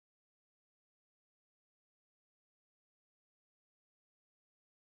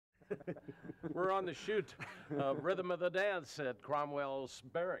We're on the shoot of Rhythm of the Dance at Cromwell's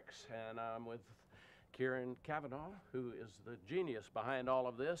Barracks, and I'm with Kieran Cavanaugh, who is the genius behind all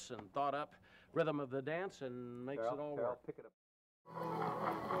of this and thought up Rhythm of the Dance and makes it all work. Pick it up.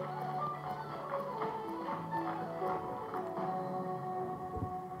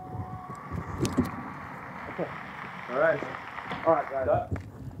 Okay. All right. All right, guys.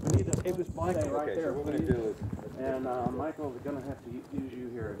 It was Michael right there. What we're going to do is... And Michael, we're going to have to use you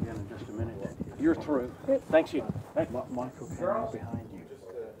here again in just a minute. You're through. Thanks you. Hey. Michael came right behind you.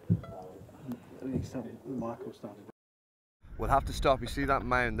 Michael started. We'll have to stop. You see that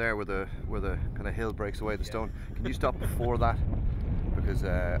mound there where the kind of hill breaks away the stone? Can you stop before that? Because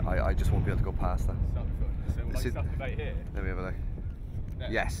I just won't be able to go past that. Stop the foot. So we'll stop about here? Let me have a look.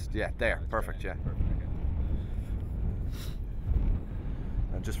 There. Yes, yeah, there. Perfect, yeah. Perfect, okay.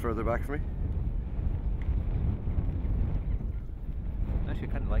 And just further back for me. Actually,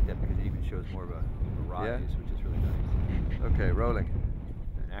 I kind of like that because it even shows more of a rise, which is really nice. Okay, rolling.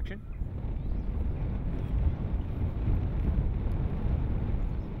 And action.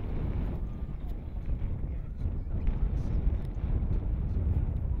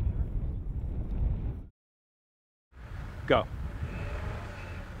 Go.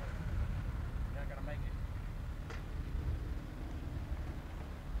 You're not going to make it.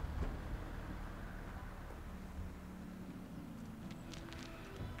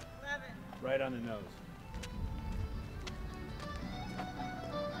 Right on the nose.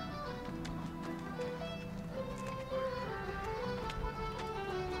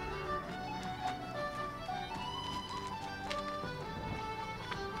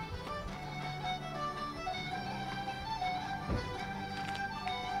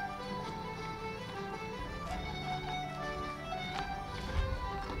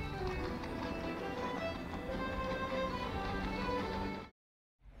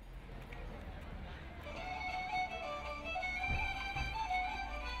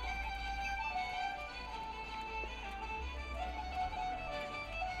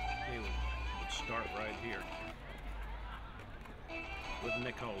 Start right here with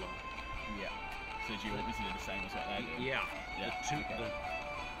Nicola. Yeah. So do you want me to do the same as what they do? Yeah. Yeah.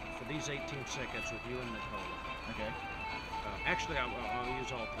 For these 18 seconds with you and Nicola. Okay. Actually, I'll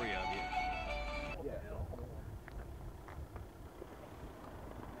use all three of you. Yeah.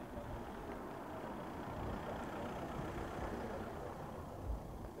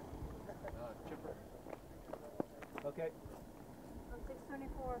 Chipper. Okay. On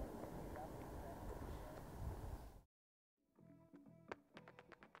 624.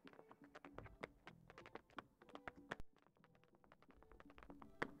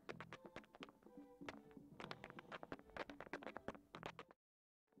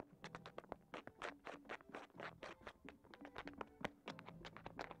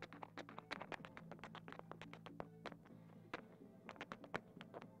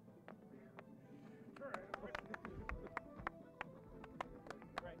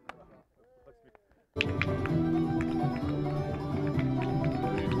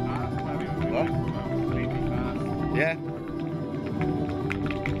 What? Yeah.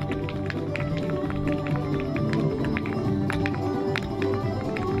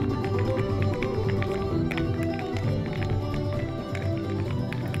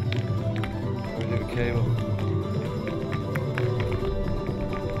 We do a cable.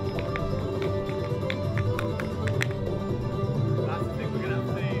 That's the thing we're going to have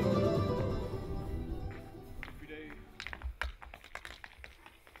to do. If we do...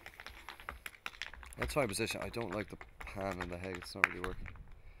 That's my position. I don't like the pan and the head. It's not really working.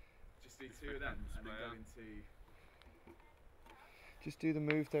 Just do two of them and then go into... Just do the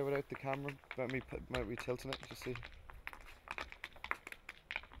move there without the camera. Might be tilting it. Just see.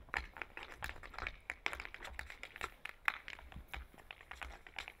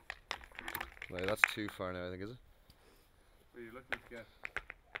 Wait, that's too far now, I think, is it? What are you looking to get?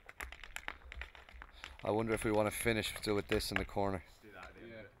 I wonder if we want to finish still with this in the corner. Just do that at the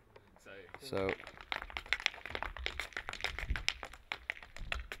end of it. So,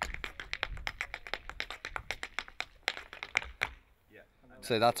 Yeah.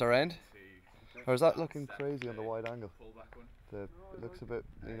 say that's our end? To Or is that looking crazy on the wide angle? pull back one. It looks a bit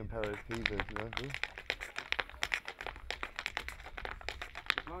Lean Empire Pisa, you know?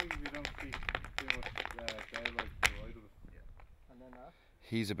 As long as we don't see too much daylight to the right of it. Yeah. And then that.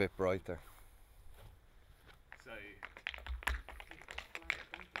 He's a bit bright there. So...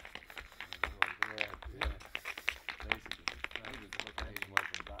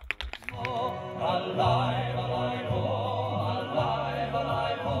 Alive, alive, oh, alive,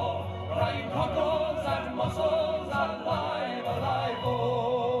 alive, oh, crying cockles and mussels, alive, alive,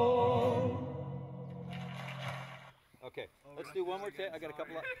 oh. Okay, let's do one more take. I got a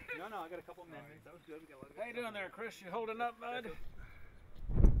couple of... No, I got a couple of minutes. That was good. We got a lot of good How you doing there, Chris? You holding up, bud?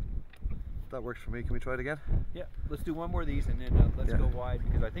 That works for me. Can we try it again? Yeah, let's do one more of these and then let's go wide,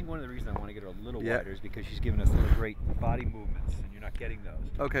 because I think one of the reasons I want to get her a little wider is because she's giving us little great body movements and you're not getting those.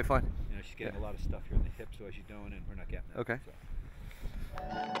 Okay, fine. You know, she's getting a lot of stuff here in the hips as she's doing, and we're not getting that. Okay. So.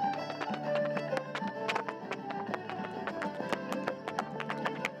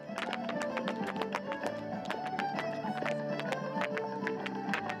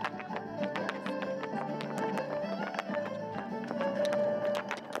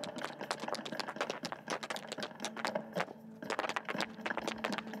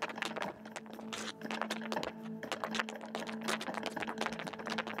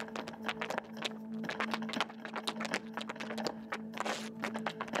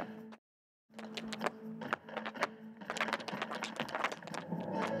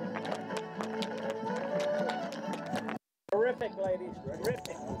 Terrific, ladies. Terrific.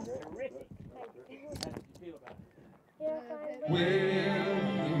 Terrific. How do you feel about it? Yeah, fine.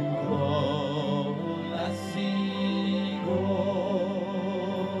 Will you roll a seagull?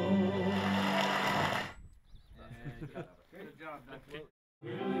 Good job, Doctor. Will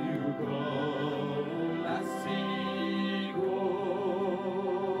you roll a seagull?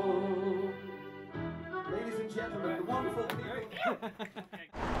 Ladies and gentlemen, the wonderful people.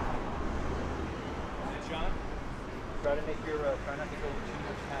 John, try to make your, try not to go too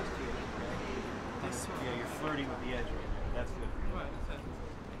much past here. Yeah, you're flirting with the edge right there. That's good.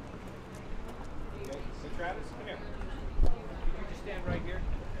 Okay, so Travis, come here. Could you just stand right here?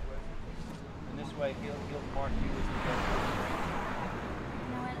 And this way, he'll mark you as the best. You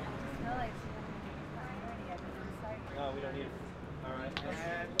know what? I just feel like she doesn't need to start already. I mean, I'm sorry. No, we don't need it. All right.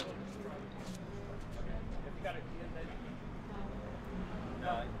 And if you got it.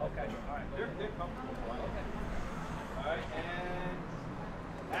 No. Okay. All right. They're comfortable. Okay. All right. And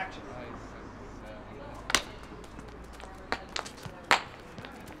action.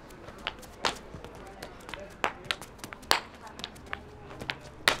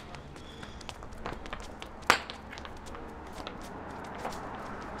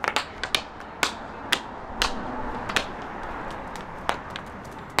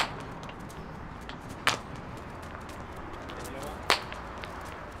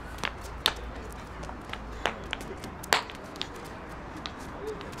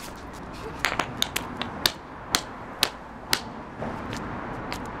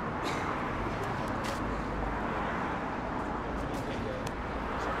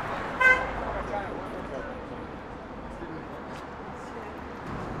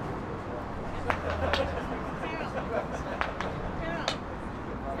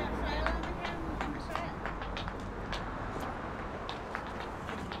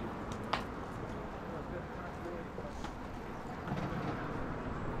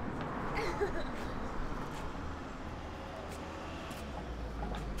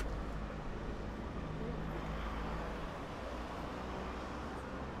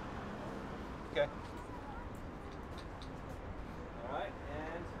 Okay. All right,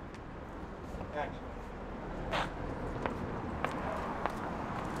 and action.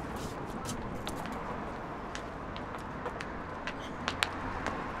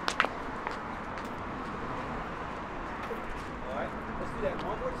 All right, let's do that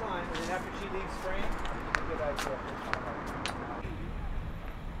one more time, and then after she leaves frame, you can get out of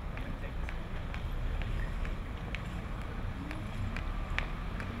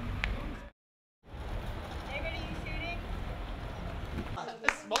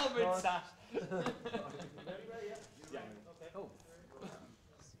Small bird sash.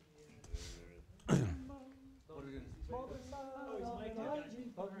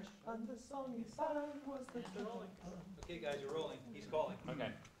 Okay, guys, you're rolling. He's calling.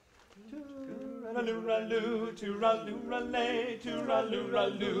 Okay. Tooraloo, tooraloo-ralay,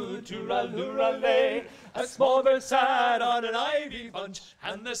 tooraloo-raloo, tooraloo-ralay. A small bird sat on an ivy bunch,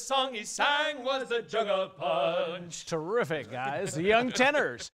 and the song he sang was the jug of punch. Terrific, guys. The young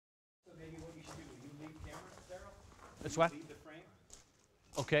tenors. So maybe what you should do, will you leave camera, Daryl? That's what? Leave the frame.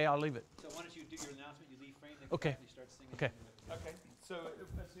 Okay, I'll leave it. So why don't you do your announcement, you leave frame, then Okay. you start singing. Okay. Okay, so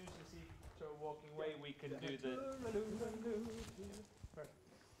as soon as you see her walking away, we can do the.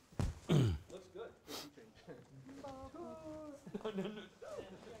 Looks good. Just start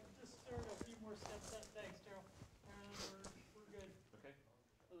a few more steps up. Thanks, Daryl. We're good. Okay.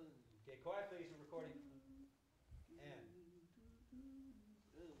 Okay, quiet please, we're recording. And.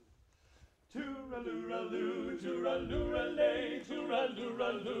 Tooraloo, tooraloo-ra-lay,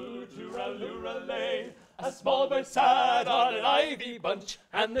 tooraloo-ra-loo, tooraloo-ra-lay. A small bird sat on an ivy bunch,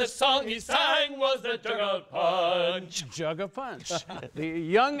 and the song he sang was the Jug of Punch. Jug of Punch. The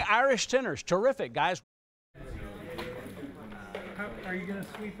young Irish tenors, terrific, guys. Are you going to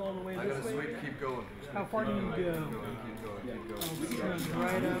sweep all the way I'm this gonna way? sweep, keep going. How far do you go? Keep going.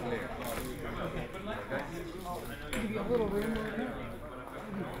 Right up. Okay. Give you a little room right here.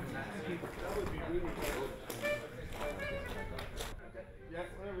 Yeah,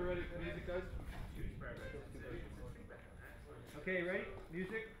 whenever ready. Music, guys. Okay, ready?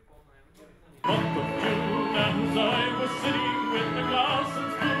 Music? Month of June, as I was sitting with the glass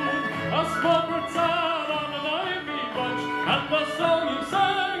and spoon, a small bird sat on an ivy bunch, and the song he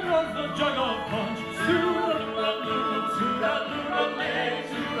sang was the Jug of Punch. Tooraloo, tooraloo-ra-lay,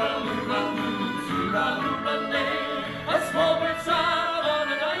 tooraloo-ra-loo, tooraloo-ra-lay. A small bird sat on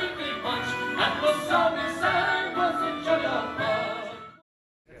an ivy bunch, and the song he sang was the Jug of Punch.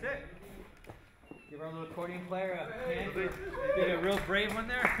 That's it. Give our little accordion player a hand. Did a real brave one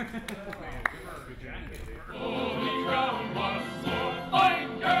there. Holy ground was so fine,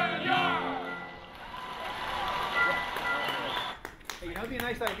 girl, yeah! Hey, you know, it'd be a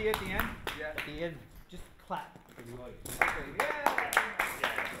nice idea at the end. Yeah. At the end, just clap. Okay, yeah.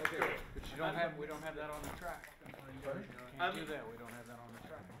 Okay, but you don't have, we don't have that on the track. Can't do that, we don't have that on the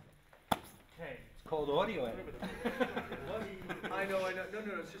track. Okay. It's called audio edit. I know, no,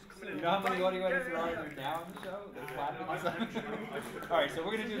 it's just coming in. You know how many audio edits there are now on the show? They're clapping. All right, so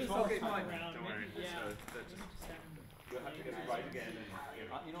we're gonna do this one. Okay, fine. Don't worry. Yeah. We'll have to get it right again.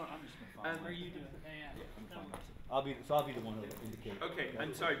 You know what? I'm just gonna follow. Are you doing? Yeah. I'll be the one who'll indicate. Okay,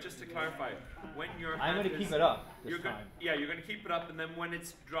 I'm sorry, just to clarify, when your I'm hand gonna keep is- it up you're this go- time. Yeah, you're gonna keep it up, and then when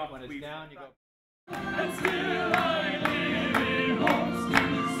it's dropped, When it's we down, you go. And still I live in hopes to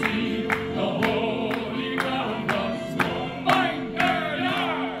see the holy ground once more. Fine, girl,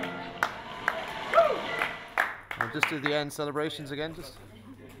 yeah! And just do the end celebrations again, just.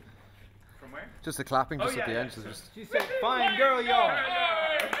 From where? Just the clapping, just yeah, at the yeah. end. So just. She said, "Fine girl, you are."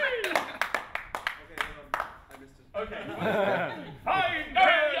 Okay. Fine,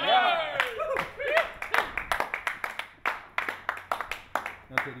 girl, yeah!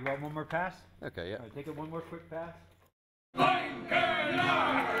 Okay, do you want one more pass? Okay, yeah. All right, take it one more quick pass. Fine, girl,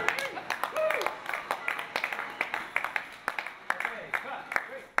 yeah! Okay, cut.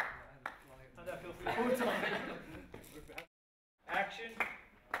 Great. How'd that feel for you? Action.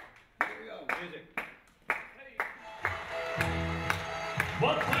 Here we go. Music.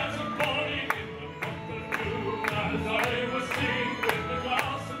 What pleasant morning in the month of June, as I was sitting with the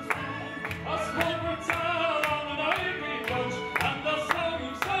glass and spoon, a small bird sat on an ivy bunch, and the song he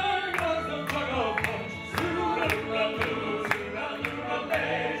sang was the Jug of Punch. Tooraloo-ra-loo,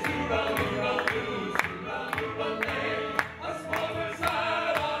 tooraloo-ra-lay, tooraloo-ra-loo, tooraloo-ra-lay. A small bird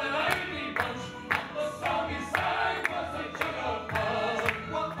sat on an ivy bunch, and the song he sang was the Jug of Punch.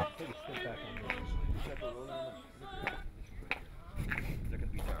 Take a step back on this.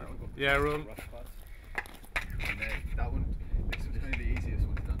 Yeah, roll. That one, this was kind of the easiest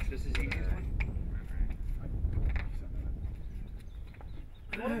one done. This is the easiest one?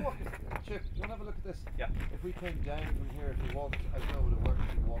 Do you want to walk it? Chip, do you want to have a look at this? Yeah. If we came down from here, if we walked, I don't know, would it work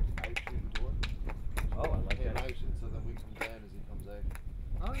if we walked out through the door? Oh, I like Him that. out, and so then we come down as he comes out.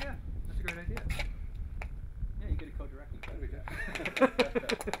 Oh, yeah. That's a great idea. Yeah, you get a co-director. There we go.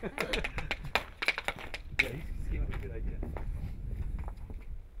 Yeah, he's giving a good idea.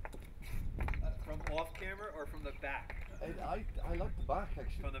 From off camera or from the back? I like the back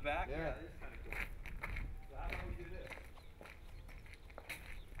actually. From the back? Yeah. This is kind of cool. So how about we do this?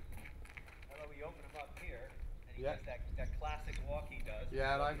 How about we open him up here and he Yeah. does that classic walk he does.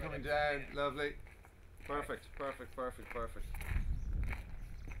 Yeah, and I'm Right coming up to the down. end. Lovely. Perfect, perfect, perfect, perfect.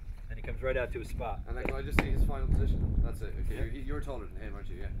 And he comes right out to his spot. And then can I just see his final position? That's it. Okay, you're taller than him, aren't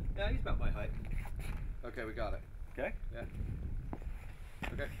you? Yeah. Yeah, he's about my height. Okay, we got it. Okay. Yeah.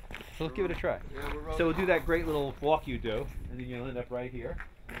 Okay. So let's give it a try. Yeah, we're rolling. So we'll do that great little walk you do, and then you'll end up right here.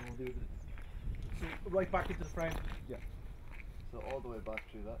 And then we'll do the Right back into the frame. So all the way back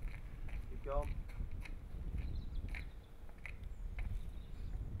through that. keep going.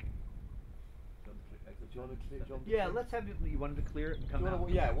 Do you want to jump? Yeah, let's have you wanted to clear it and Do come you out.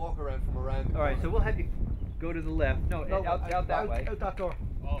 want to, yeah, walk around from around. The All right, so corner. we'll have you go to the left. No, out that way. Out that door.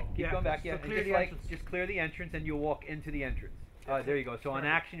 Keep going back, yeah. So And clear just the like entrance. just clear the entrance, and you'll walk into the entrance. There you go. So on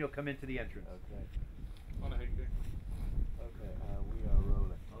action, you'll come into the entrance. Okay. On a hang day. Okay. We are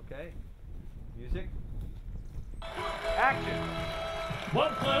rolling. Okay. Music. Action.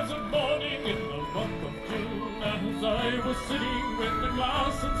 One pleasant morning in the month of June, as I was sitting with the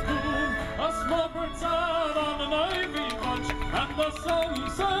glass and spoon, a small bird sat on an ivy bunch, and the song he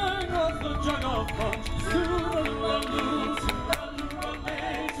sang was the jug of punch. Tooraloo,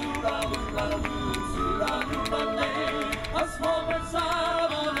 tooraloo-a-lay, tooraloo-a-loo, tooraloo-a-lay. A small bird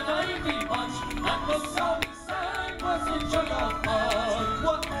sat on an ivy bunch, and the song he sang was the jug of punch.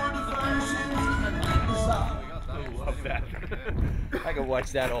 What more diversions and the Love that. I could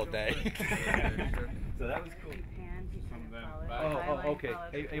watch that all day. So that was cool. Oh, okay.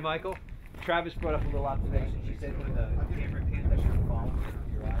 Hey, Michael. Travis brought up a little observation. She said when the camera pans, I should follow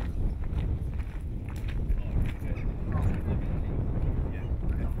your eyes.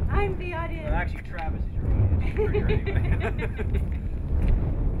 I'm the audience. Well, actually, Travis is your audience.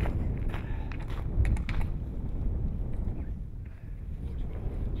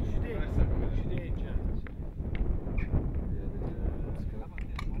 She's here anyway.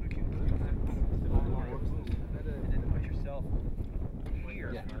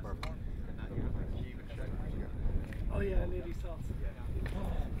 Oh yeah, lady salsa.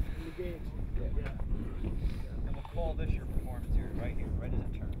 In the gate. Yeah. And we'll call this your performance here, right as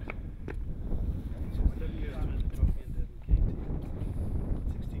it turns. 7 years trying to talk me into KT.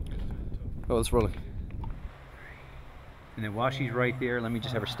 16 years trying to talk. Oh, it's rolling. And then while she's right there, let me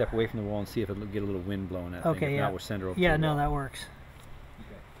just have her step away from the wall and see if it'll get a little wind blowing that thing. Okay, If yeah. not, we'll send her over Yeah, to the no, wall. that works.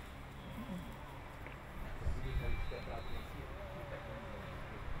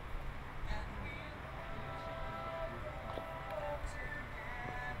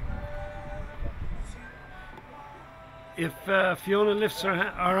 If Fiona lifts her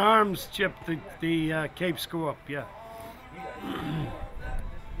arms, Chip, the capes go up, yeah.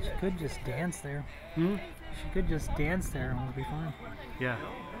 She could just dance there. Hmm? She could just dance there and we'll be fine. Yeah.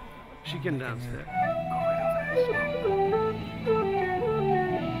 She can dance there.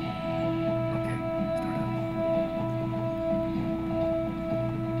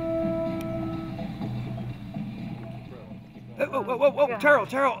 Whoa,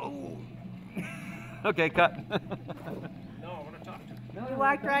 Terrell! Ooh. Okay, cut. You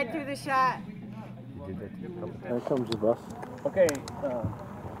walked right through the shot. There comes the bus. Okay,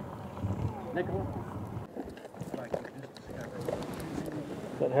 Nicola?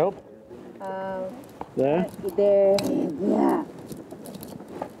 Does that help? There? There. Yeah.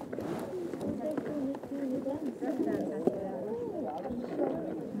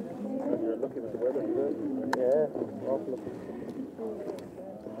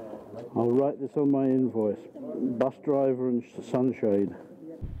 I'll write this on my invoice. Bus driver and sunshade.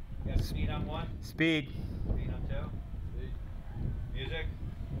 got speed on one. Speed. Speed on two. Speed. Music.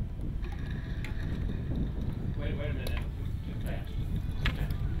 Wait a minute. Too fast.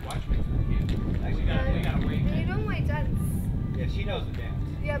 Watch me. We gotta wait. You know my dance. Yeah, she knows the dance.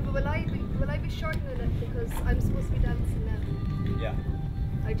 Yeah, but will I be shortening it because I'm supposed to be dancing now? Yeah.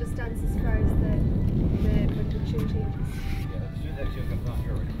 I just dance as far as when the tune changes. Yeah, as soon as that tune comes on,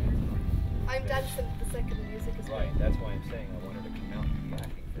 you're already dancing. I'm dancing the second the music is Right, that's why I'm saying I want her to come out and be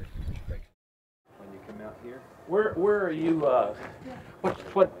acting first. When you come out here. Where are you?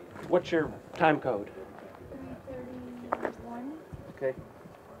 What's your time code? 3:31. Okay.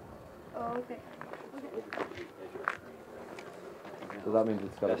 Oh, okay. So that means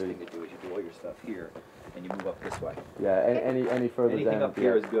it's got Best to be. thing to do is you do all your stuff here and you move up this way. Yeah, any further Anything down. up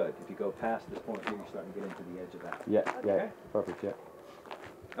here is good. If you go past this point here, you're starting to get into the edge of that. Yeah, yeah, Okay. perfect, yeah.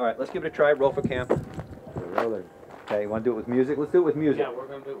 All right, let's give it a try. Roll for camp. Rolling. Okay, you want to do it with music? Let's do it with music. Yeah, we're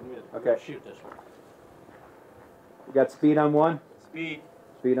gonna do it with music. Okay. Shoot this one. You got speed on one? Speed.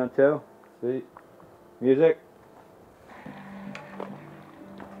 Speed on two? See? Music?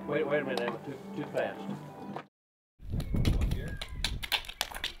 Wait a minute, Emma. Too fast.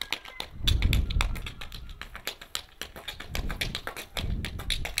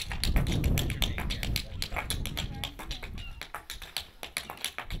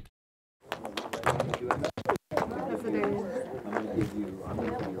 I'm going to give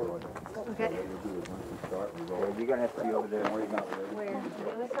you your order. Okay. What we're going to do is once we start, we roll. You're going to have to be over there and worry about Where?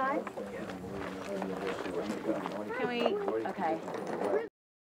 The other side? Can we? Okay.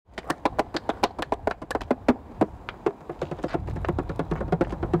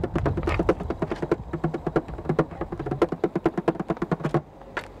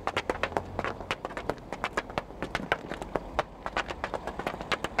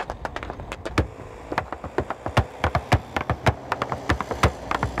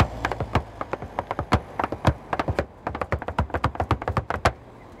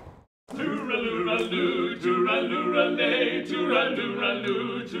 Tooraloo-ra-lay,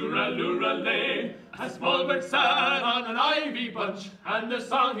 tooraloo-ra-loo, tooraloo-ra-lay. A small bird sat on an ivy bunch, and the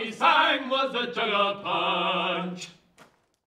song he sang was a jug of punch.